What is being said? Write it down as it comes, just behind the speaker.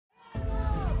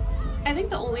I think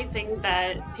the only thing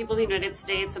that people in the United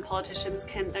States and politicians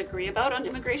can agree about on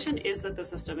immigration is that the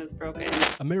system is broken.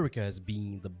 America has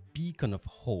been the beacon of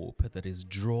hope that is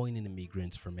drawing in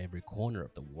immigrants from every corner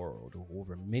of the world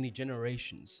over many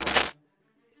generations.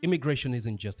 Immigration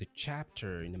isn't just a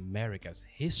chapter in America's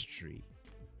history.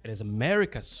 It is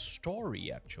America's story,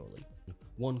 actually.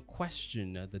 One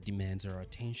question that demands our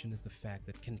attention is the fact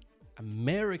that can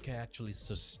America actually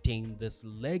sustain this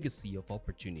legacy of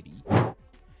opportunity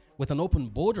with an open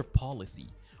border policy,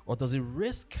 or does it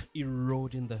risk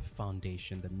eroding the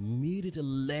foundation that made it a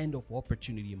land of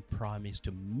opportunity and promise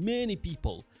to many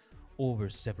people over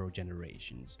several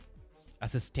generations?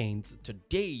 As it stands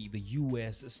today, the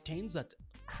US stands at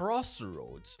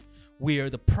crossroads where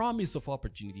the promise of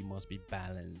opportunity must be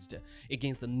balanced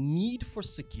against the need for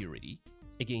security,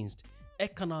 against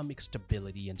economic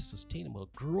stability and sustainable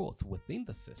growth within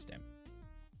the system.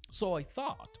 So I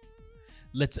thought,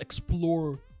 let's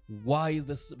explore why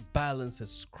this balance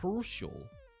is crucial,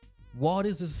 what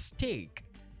is at stake,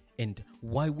 and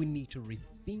why we need to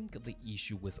rethink the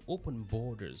issue with open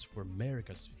borders for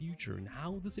America's future and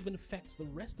how this even affects the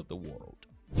rest of the world.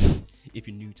 If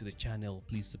you're new to the channel,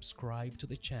 please subscribe to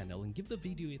the channel and give the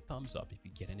video a thumbs up if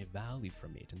you get any value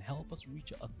from it, and help us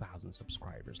reach 1,000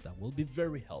 subscribers. That will be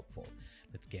very helpful.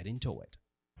 Let's get into it.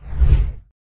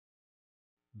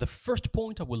 The first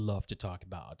point I would love to talk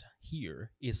about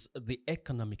here is the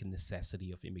economic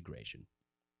necessity of immigration.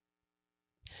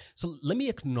 So let me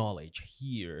acknowledge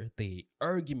here the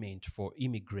argument for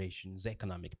immigration's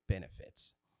economic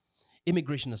benefits.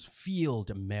 Immigration has fueled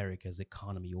America's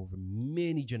economy over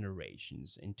many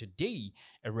generations, and today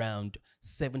around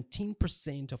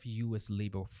 17% of US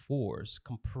labor force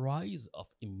comprise of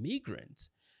immigrants,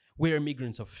 where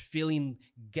immigrants are filling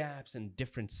gaps in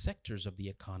different sectors of the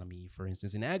economy, for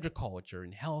instance, in agriculture,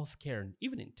 in healthcare, and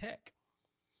even in tech.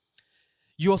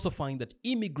 You also find that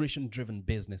immigration-driven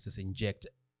businesses inject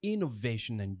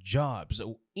innovation and jobs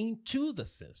into the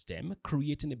system,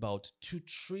 creating about $2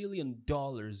 trillion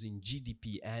in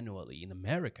GDP annually in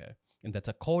America, and that's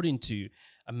according to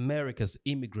America's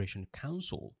Immigration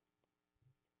Council.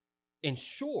 In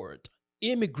short,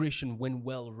 immigration, when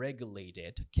well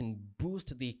regulated, can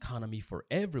boost the economy for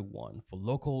everyone, for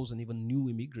locals and even new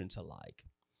immigrants alike.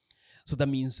 So that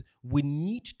means we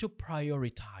need to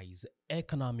prioritize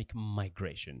economic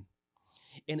migration.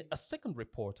 In a second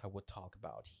report I would talk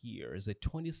about here is a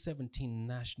 2017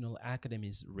 National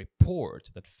Academy's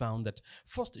report that found that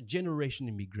first-generation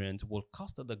immigrants will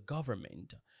cost the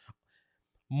government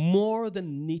more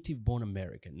than native-born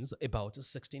Americans, about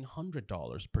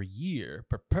 $1,600 per year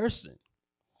per person.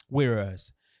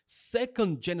 Whereas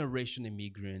second-generation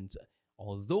immigrants,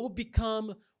 although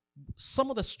become some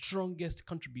of the strongest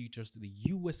contributors to the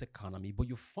US economy, but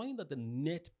you find that the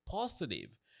net positive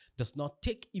does not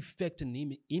take effect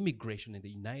in immigration in the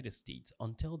United States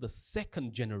until the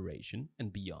second generation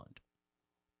and beyond.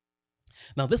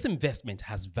 Now, this investment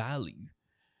has value,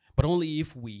 but only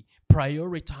if we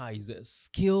prioritize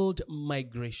skilled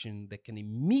migration that can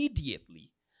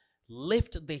immediately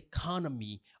lift the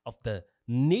economy of the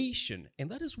nation.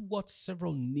 And that is what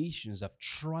several nations have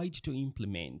tried to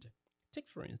implement. Take,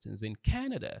 for instance, in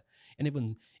Canada and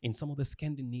even in some of the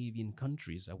Scandinavian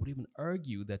countries. I would even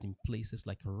argue that in places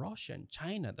like Russia and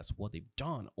China, that's what they've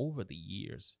done over the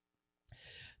years.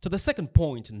 To the second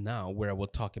point now, where I will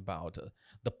talk about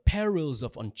the perils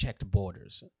of unchecked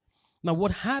borders. Now,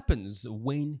 what happens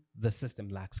when the system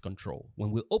lacks control,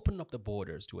 when we open up the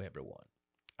borders to everyone?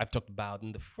 I've talked about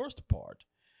in the first part,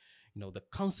 the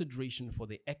consideration for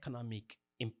the economic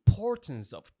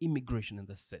importance of immigration in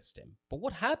the system. But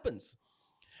what happens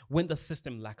when the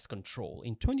system lacks control?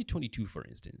 In 2022, for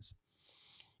instance,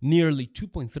 nearly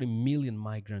 2.3 million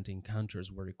migrant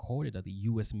encounters were recorded at the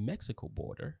US-Mexico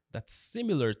border. That's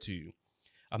similar to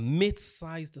a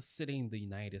mid-sized city in the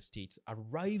United States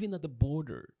arriving at the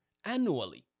border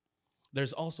annually.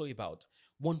 There's also about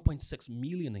 1.6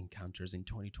 million encounters in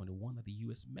 2021 at the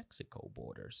US-Mexico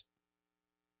borders.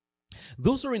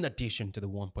 Those are in addition to the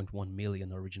 1.1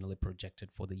 million originally projected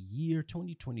for the year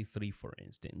 2023, for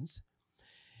instance,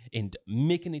 and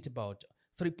making it about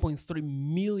 3.3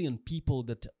 million people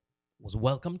that was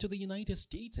welcomed to the United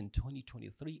States in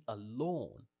 2023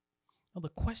 alone. Now the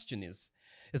question is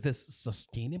this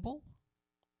sustainable?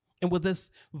 And with this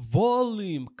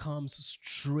volume comes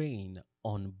strain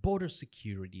on border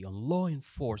security, on law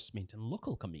enforcement and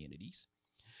local communities.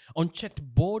 Unchecked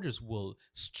borders will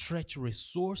stretch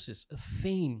resources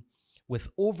thin with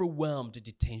overwhelmed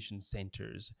detention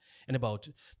centers and about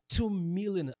 2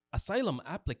 million asylum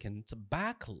applicants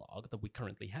backlog that we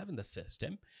currently have in the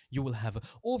system, you will have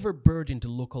overburdened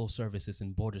local services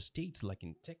in border states like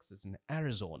in Texas and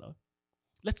Arizona.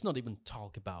 Let's not even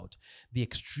talk about the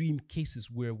extreme cases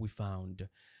where we found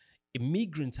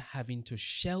immigrants having to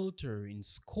shelter in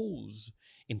schools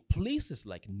in places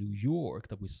like New York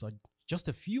that we saw just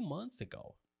a few months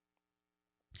ago.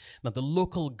 Now, the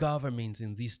local governments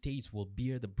in these states will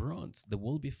bear the brunt. They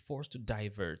will be forced to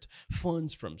divert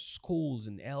funds from schools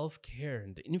and healthcare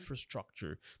and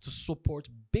infrastructure to support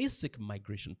basic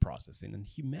migration processing and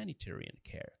humanitarian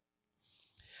care.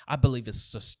 I believe a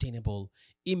sustainable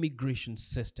immigration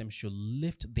system should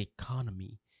lift the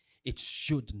economy. It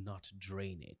should not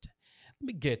drain it. Let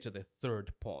me get to the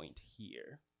third point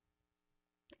here,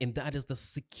 and that is the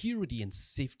security and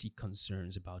safety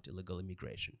concerns about illegal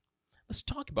immigration. Let's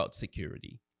talk about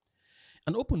security.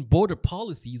 An open border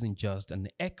policy isn't just an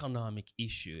economic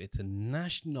issue, it's a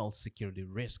national security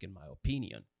risk, in my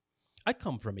opinion. I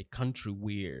come from a country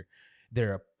where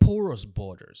there are porous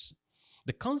borders.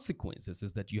 The consequences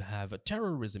is that you have a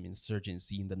terrorism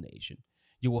insurgency in the nation.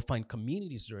 You will find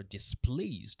communities that are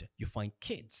displaced. You find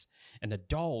kids and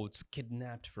adults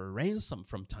kidnapped for ransom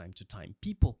from time to time,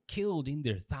 people killed in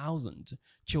their thousands,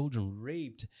 children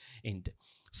raped and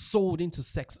sold into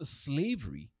sex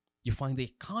slavery. You find the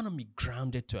economy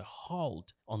grounded to a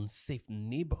halt, unsafe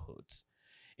neighborhoods,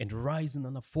 and rising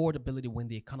unaffordability when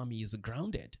the economy is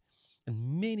grounded,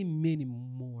 and many, many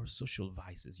more social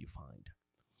vices you find.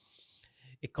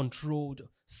 A controlled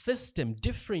system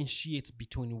differentiates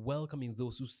between welcoming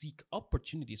those who seek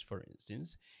opportunities, for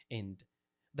instance, and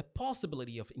the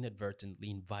possibility of inadvertently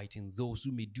inviting those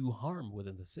who may do harm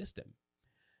within the system.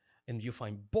 And you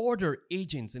find border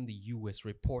agents in the US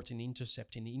reporting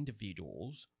intercepting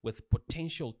individuals with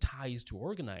potential ties to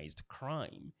organized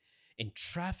crime and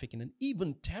trafficking and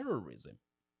even terrorism.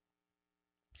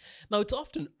 Now, it's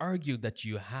often argued that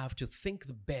you have to think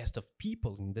the best of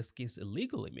people, in this case,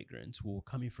 illegal immigrants who are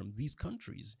coming from these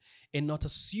countries, and not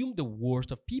assume the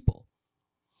worst of people.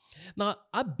 Now,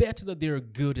 I bet that there are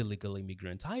good illegal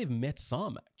immigrants. I have met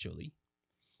some, actually.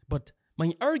 But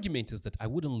my argument is that I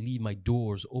wouldn't leave my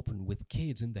doors open with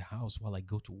kids in the house while I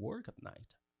go to work at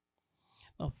night.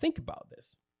 Now, think about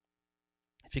this.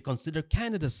 If you consider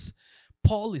Canada's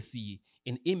policy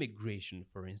in immigration,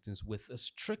 for instance, with a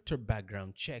stricter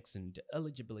background checks and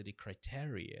eligibility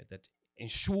criteria that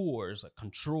ensures a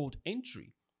controlled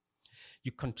entry,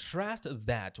 you contrast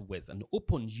that with an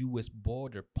open US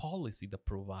border policy that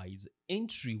provides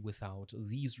entry without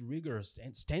these rigorous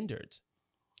standards.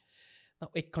 Now,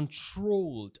 a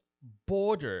controlled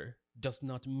border does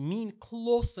not mean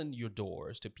closing your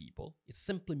doors to people. It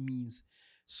simply means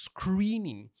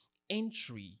screening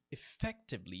entry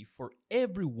effectively for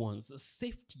everyone's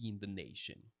safety in the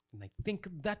nation. And I think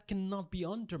that cannot be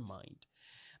undermined.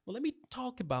 Now, let me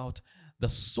talk about the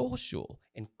social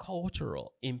and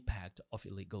cultural impact of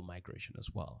illegal migration as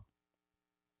well.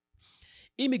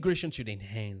 Immigration should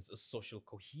enhance social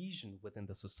cohesion within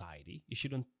the society. It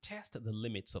shouldn't test the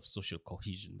limits of social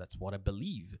cohesion. That's what I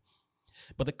believe.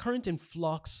 But the current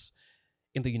influx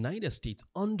in the United States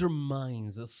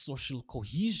undermines social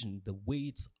cohesion the way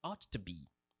it ought to be.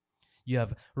 You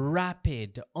have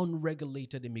rapid,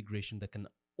 unregulated immigration that can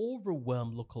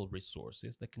overwhelm local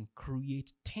resources, that can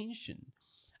create tension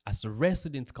as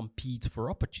residents compete for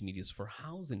opportunities, for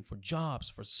housing, for jobs,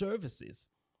 for services.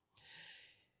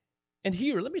 And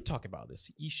here, let me talk about this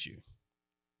issue.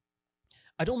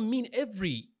 I don't mean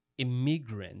every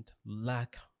immigrant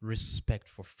lack respect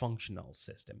for functional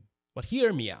system, but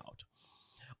hear me out.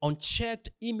 Unchecked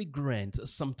immigrants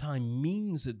sometimes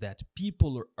means that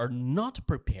people are not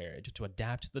prepared to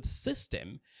adapt to the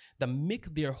system that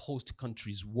make their host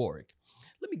countries work.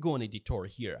 Let me go on a detour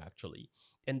here, actually,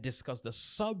 and discuss the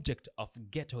subject of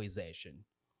ghettoization.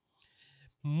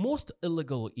 Most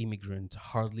illegal immigrants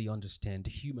hardly understand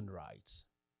human rights,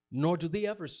 nor do they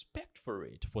have respect for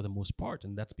it for the most part,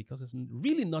 and that's because it's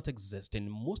really not exist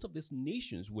in most of these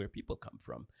nations where people come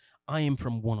from. I am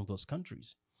from one of those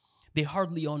countries. They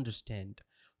hardly understand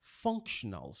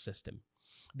functional system.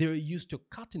 They're used to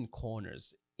cutting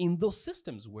corners in those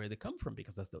systems where they come from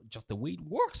because that's just the way it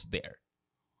works there.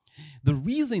 The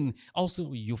reason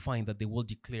also you find that they will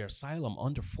declare asylum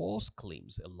under false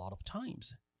claims a lot of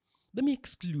times. Let me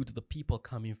exclude the people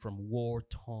coming from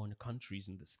war-torn countries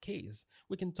in this case.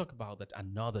 We can talk about that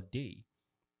another day.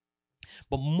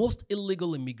 But most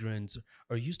illegal immigrants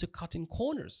are used to cutting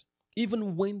corners.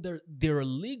 Even when there are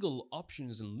legal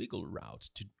options and legal routes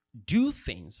to do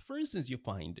things. For instance, you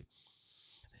find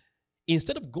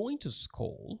Instead of going to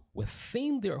school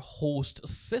within their host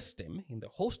system in the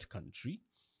host country,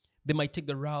 they might take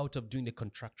the route of doing the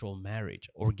contractual marriage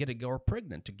or get a girl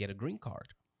pregnant to get a green card.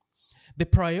 The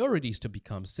priority is to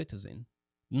become citizen,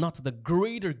 not the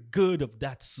greater good of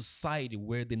that society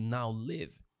where they now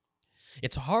live.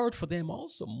 It's hard for them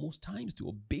also most times to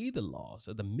obey the laws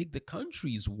that make the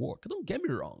countries work. Don't get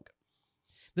me wrong.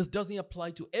 This doesn't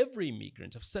apply to every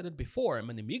immigrant. I've said it before, I'm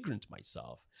an immigrant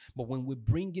myself. But when we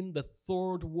bring in the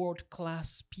third world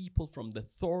class people from the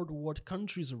third world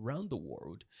countries around the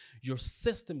world, your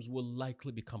systems will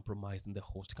likely be compromised in the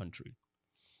host country.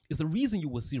 It's the reason you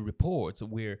will see reports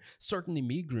where certain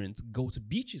immigrants go to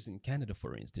beaches in Canada,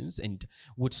 for instance, and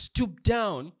would stoop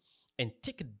down and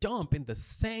take a dump in the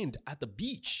sand at the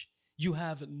beach. You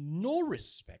have no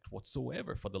respect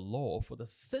whatsoever for the law, for the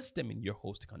system in your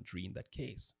host country in that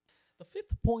case. The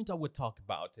fifth point I would talk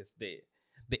about is the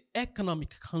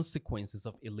economic consequences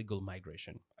of illegal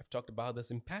migration. I've talked about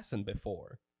this in passing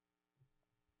before.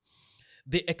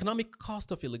 The economic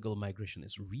cost of illegal migration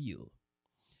is real.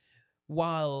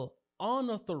 While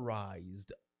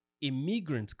unauthorized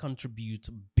immigrants contribute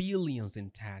billions in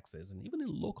taxes, and even in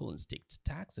local and state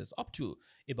taxes, up to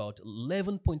about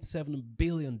 $11.7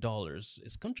 billion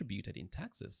is contributed in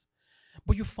taxes.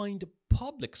 But you find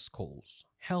public schools,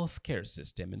 healthcare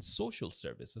system, and social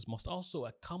services must also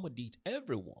accommodate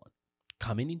everyone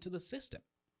coming into the system.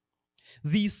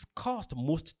 These costs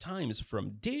most times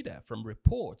from data, from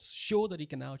reports, show that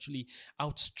it can actually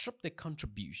outstrip the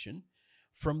contribution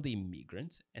from the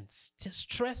immigrants and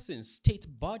stressing state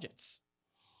budgets.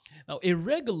 Now, a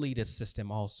regulated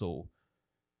system also,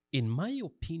 in my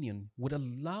opinion, would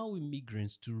allow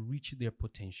immigrants to reach their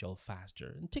potential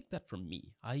faster. And take that from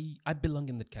me. I belong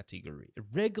in that category. A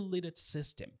regulated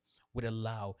system would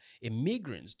allow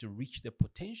immigrants to reach their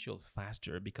potential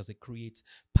faster because it creates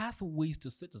pathways to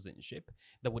citizenship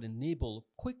that would enable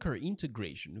quicker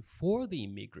integration for the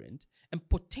immigrant and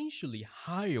potentially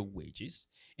higher wages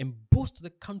and boost the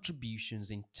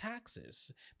contributions in taxes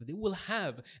that they will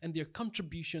have and their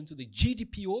contribution to the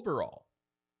GDP overall.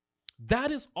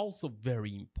 That is also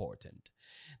very important.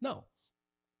 Now,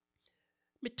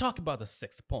 let me talk about the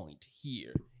sixth point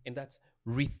here, and that's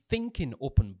rethinking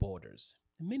open borders.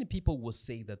 Many people will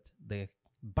say that the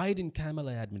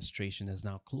Biden-Kamala administration has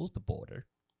now closed the border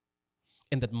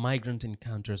and that migrant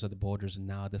encounters at the borders are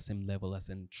now at the same level as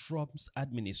in Trump's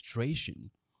administration.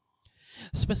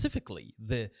 Specifically,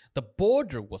 the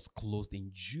border was closed in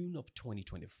June of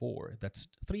 2024. That's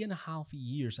 3.5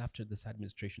 years after this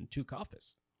administration took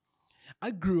office. I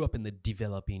grew up in the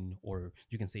developing, or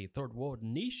you can say third world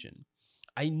nation.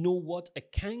 I know what a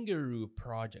kangaroo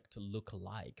project look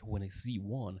like when I see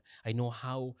one. I know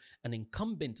how an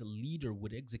incumbent leader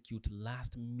would execute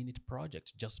last-minute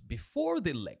project just before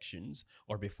the elections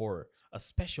or before a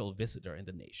special visitor in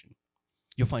the nation.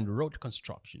 You'll find road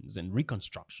constructions and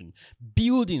reconstruction,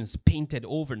 buildings painted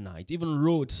overnight, even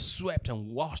roads swept and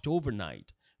washed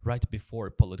overnight right before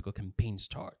a political campaign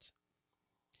starts.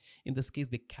 In this case,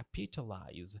 they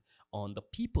capitalize on the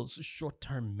people's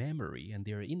short-term memory and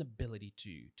their inability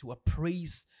to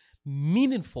appraise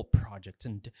meaningful projects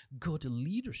and good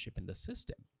leadership in the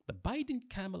system. The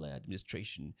Biden-Kamala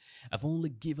administration have only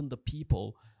given the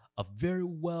people a very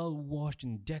well-washed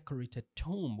and decorated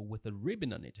tomb with a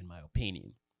ribbon on it, in my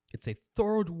opinion. It's a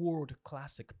third world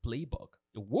classic playbook.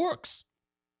 It works.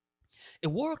 It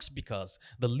works because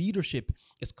the leadership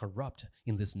is corrupt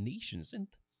in these nations, and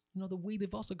the way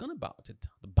they've also gone about it,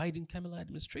 the Biden-Kamala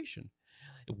administration.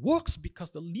 It works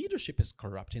because the leadership is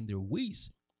corrupt in their ways.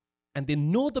 And they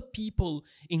know the people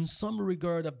in some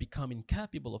regard have become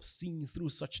incapable of seeing through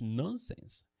such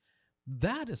nonsense.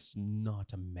 That is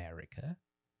not America.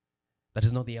 That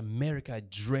is not the America I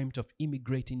dreamt of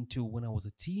immigrating to when I was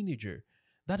a teenager.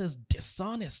 That is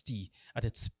dishonesty at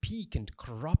its peak and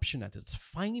corruption at its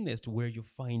finest, where you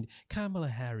find Kamala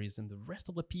Harris and the rest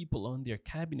of the people on their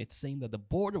cabinet saying that the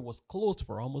border was closed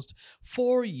for almost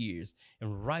 4 years.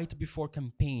 And right before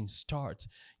campaign starts,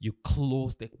 you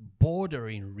close the border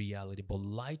in reality, but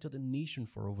lie to the nation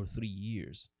for over 3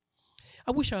 years.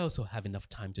 I wish I also have enough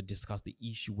time to discuss the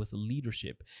issue with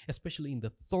leadership, especially in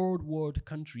the third world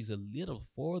countries, a little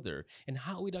further, and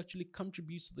how it actually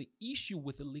contributes to the issue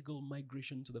with illegal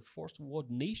migration to the first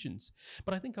world nations.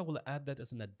 But I think I will add that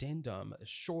as an addendum, a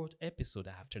short episode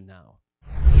after now.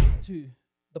 To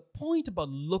the point about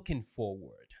looking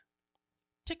forward.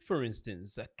 Take, for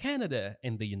instance, Canada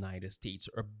and the United States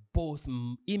are both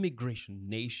immigration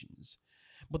nations,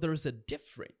 but there is a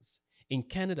difference in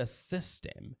Canada's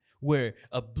system where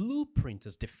a blueprint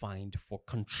is defined for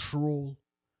control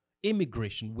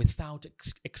immigration without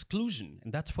exclusion,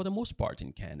 and that's for the most part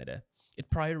in Canada. It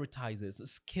prioritizes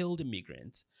skilled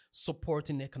immigrants,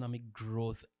 supporting economic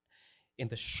growth in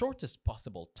the shortest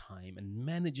possible time and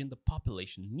managing the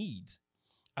population needs.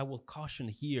 I will caution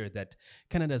here that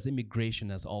Canada's immigration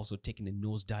has also taken a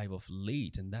nosedive of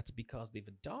late, and that's because they've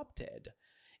adopted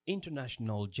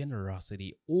international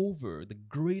generosity over the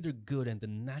greater good and the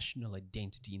national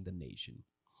identity in the nation.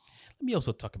 Let me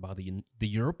also talk about the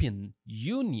European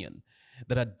Union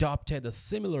that adopted a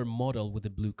similar model with the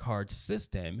blue card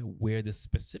system, where they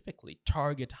specifically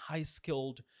target high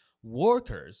skilled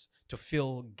workers to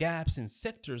fill gaps in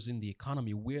sectors in the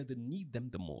economy where they need them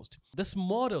the most. These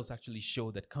models actually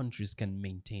show that countries can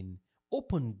maintain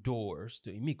open doors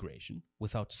to immigration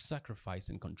without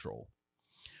sacrificing control.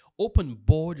 Open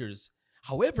borders,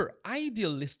 however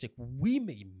idealistic we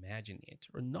may imagine it,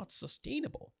 are not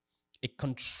sustainable. A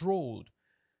controlled,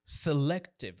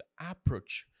 selective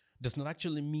approach does not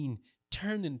actually mean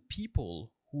turning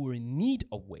people who are in need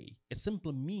away. It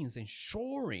simply means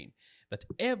ensuring that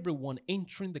everyone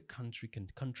entering the country can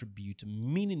contribute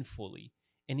meaningfully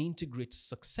and integrate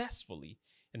successfully,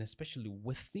 and especially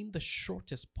within the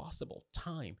shortest possible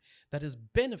time. That is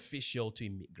beneficial to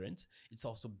immigrants. It's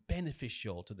also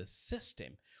beneficial to the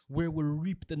system, where we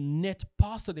reap the net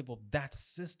positive of that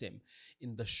system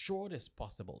in the shortest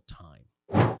possible time.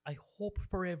 I hope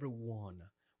for everyone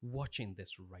watching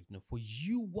this right now, for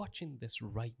you watching this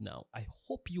right now, I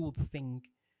hope you will think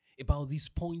about these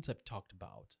points I've talked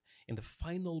about in the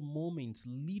final moments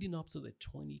leading up to the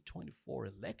 2024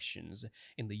 elections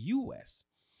in the US.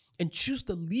 And choose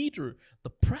the leader,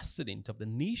 the president of the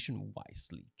nation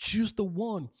wisely. Choose the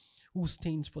one who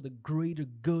stands for the greater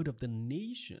good of the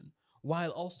nation,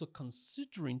 while also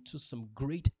considering to some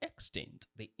great extent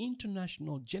the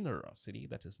international generosity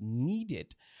that is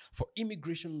needed for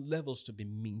immigration levels to be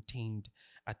maintained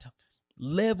at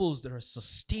levels that are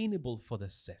sustainable for the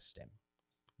system.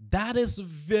 That is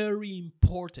very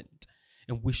important,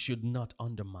 and we should not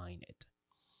undermine it.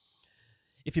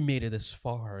 If you made it this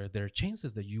far, there are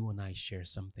chances that you and I share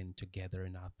something together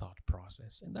in our thought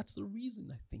process. And that's the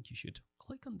reason I think you should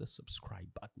click on the subscribe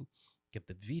button, give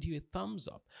the video a thumbs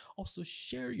up, also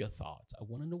share your thoughts. I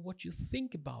want to know what you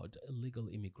think about illegal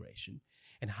immigration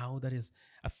and how that is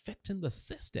affecting the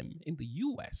system in the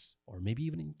US or maybe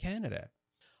even in Canada.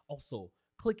 Also,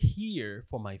 click here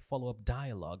for my follow-up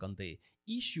dialogue on the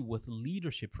issue with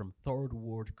leadership from third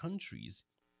world countries,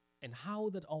 and how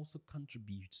that also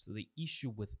contributes to the issue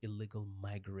with illegal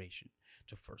migration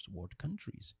to first world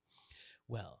countries.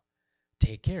 Well,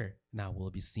 take care. Now we'll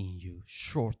be seeing you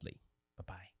shortly.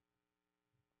 Bye-bye.